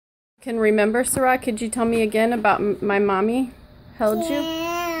Can remember, Syrah? Could you tell me again about my mommy held you?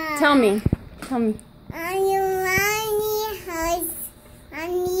 Yeah. Tell me. Tell me. Your mommy has,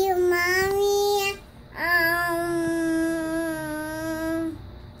 and your mommy,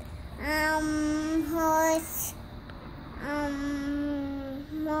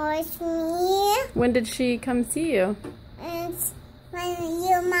 was me. When did she come see you? And when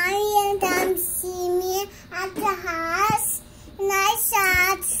your mommy and Dad see me at the house, and I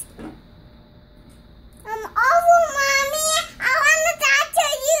said, oh, Mommy, I want to talk to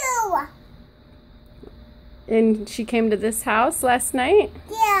you. And she came to this house last night?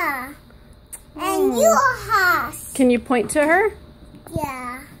 Yeah. And your house. Can you point to her?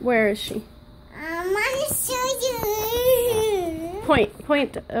 Yeah. Where is she? I want to show you.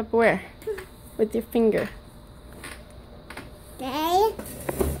 Point up where? With your finger. Okay.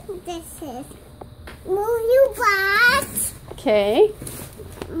 This is. Move your butt. Okay.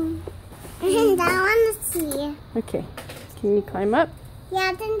 And I want to see. Okay. Can you climb up?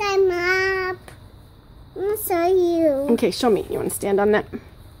 Yeah, then I'm up. I'm going to show you. Okay, show me. You want to stand on that?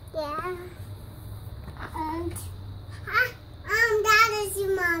 Yeah. And that is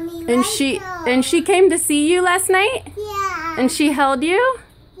your mommy. And she came to see you last night? Yeah. And she held you?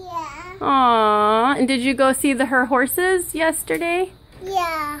 Yeah. Aww. And did you go see her horses yesterday?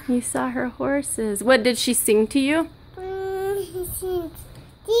 Yeah. You saw her horses. What did she sing to you?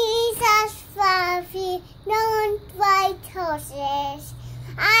 Jesus fluffy, no white horses.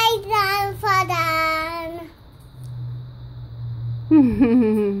 I run for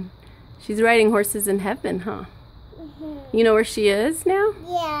them. She's riding horses in heaven, huh? You know where she is now?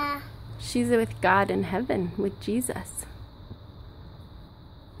 Yeah. She's with God in heaven with Jesus.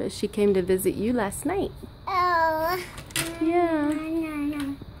 But she came to visit you last night. Oh. Yeah.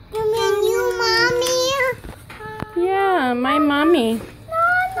 You mean you, Mommy? Yeah, my mommy.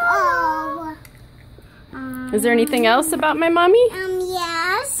 Oh. Is there anything else about my mommy?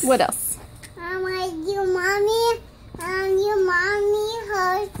 Yes. What else? Like your mommy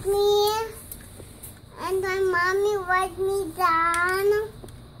hurt me, and my mommy let me down.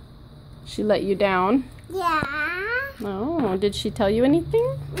 She let you down? Yeah. Oh, did she tell you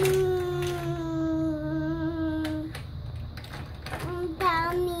anything?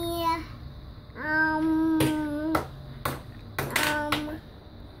 Tell me,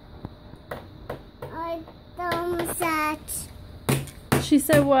 I'm sad. She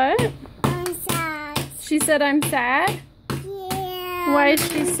said what? I'm sad. She said I'm sad? Yeah. Why is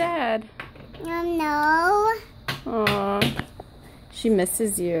she sad? No. Aw. She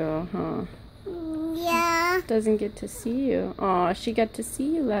misses you, huh? Yeah. Doesn't get to see you. Aw, she got to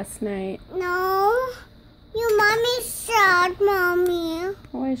see you last night. No. Your mommy's sad, Mommy.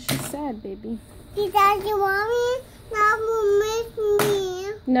 Why is she sad, baby? Because your mommy never met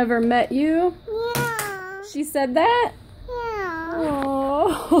me. Never met you? Yeah. She said that? Yeah.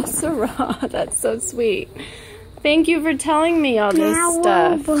 Oh, Syrah, that's so sweet. Thank you for telling me all this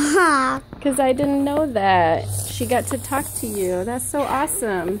stuff. Because I didn't know that. She got to talk to you. That's so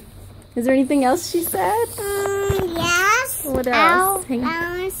awesome. Is there anything else she said? Yes. What else?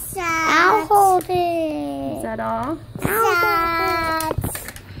 I'll hold it. Is that all? Sad.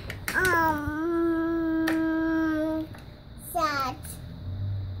 Sad.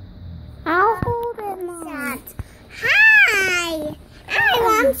 I'll hold it, Mom. Sad. Hi.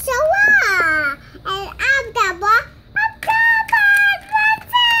 I'm Syrah. And I'm the boss.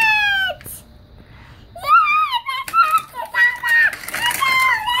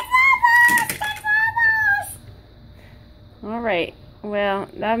 All right. Well,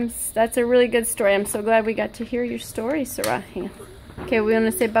 that's a really good story. I'm so glad we got to hear your story, Syrah. Hang on. Okay, we're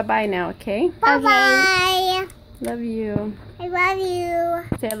going to say bye-bye now, okay? Bye-bye. Love you. I love you.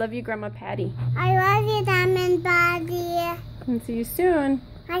 Say I love you, Grandma Patti. I love you, Diamond Body. And see you soon.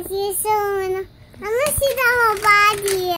 I'll see you soon. I'm going to see the whole body.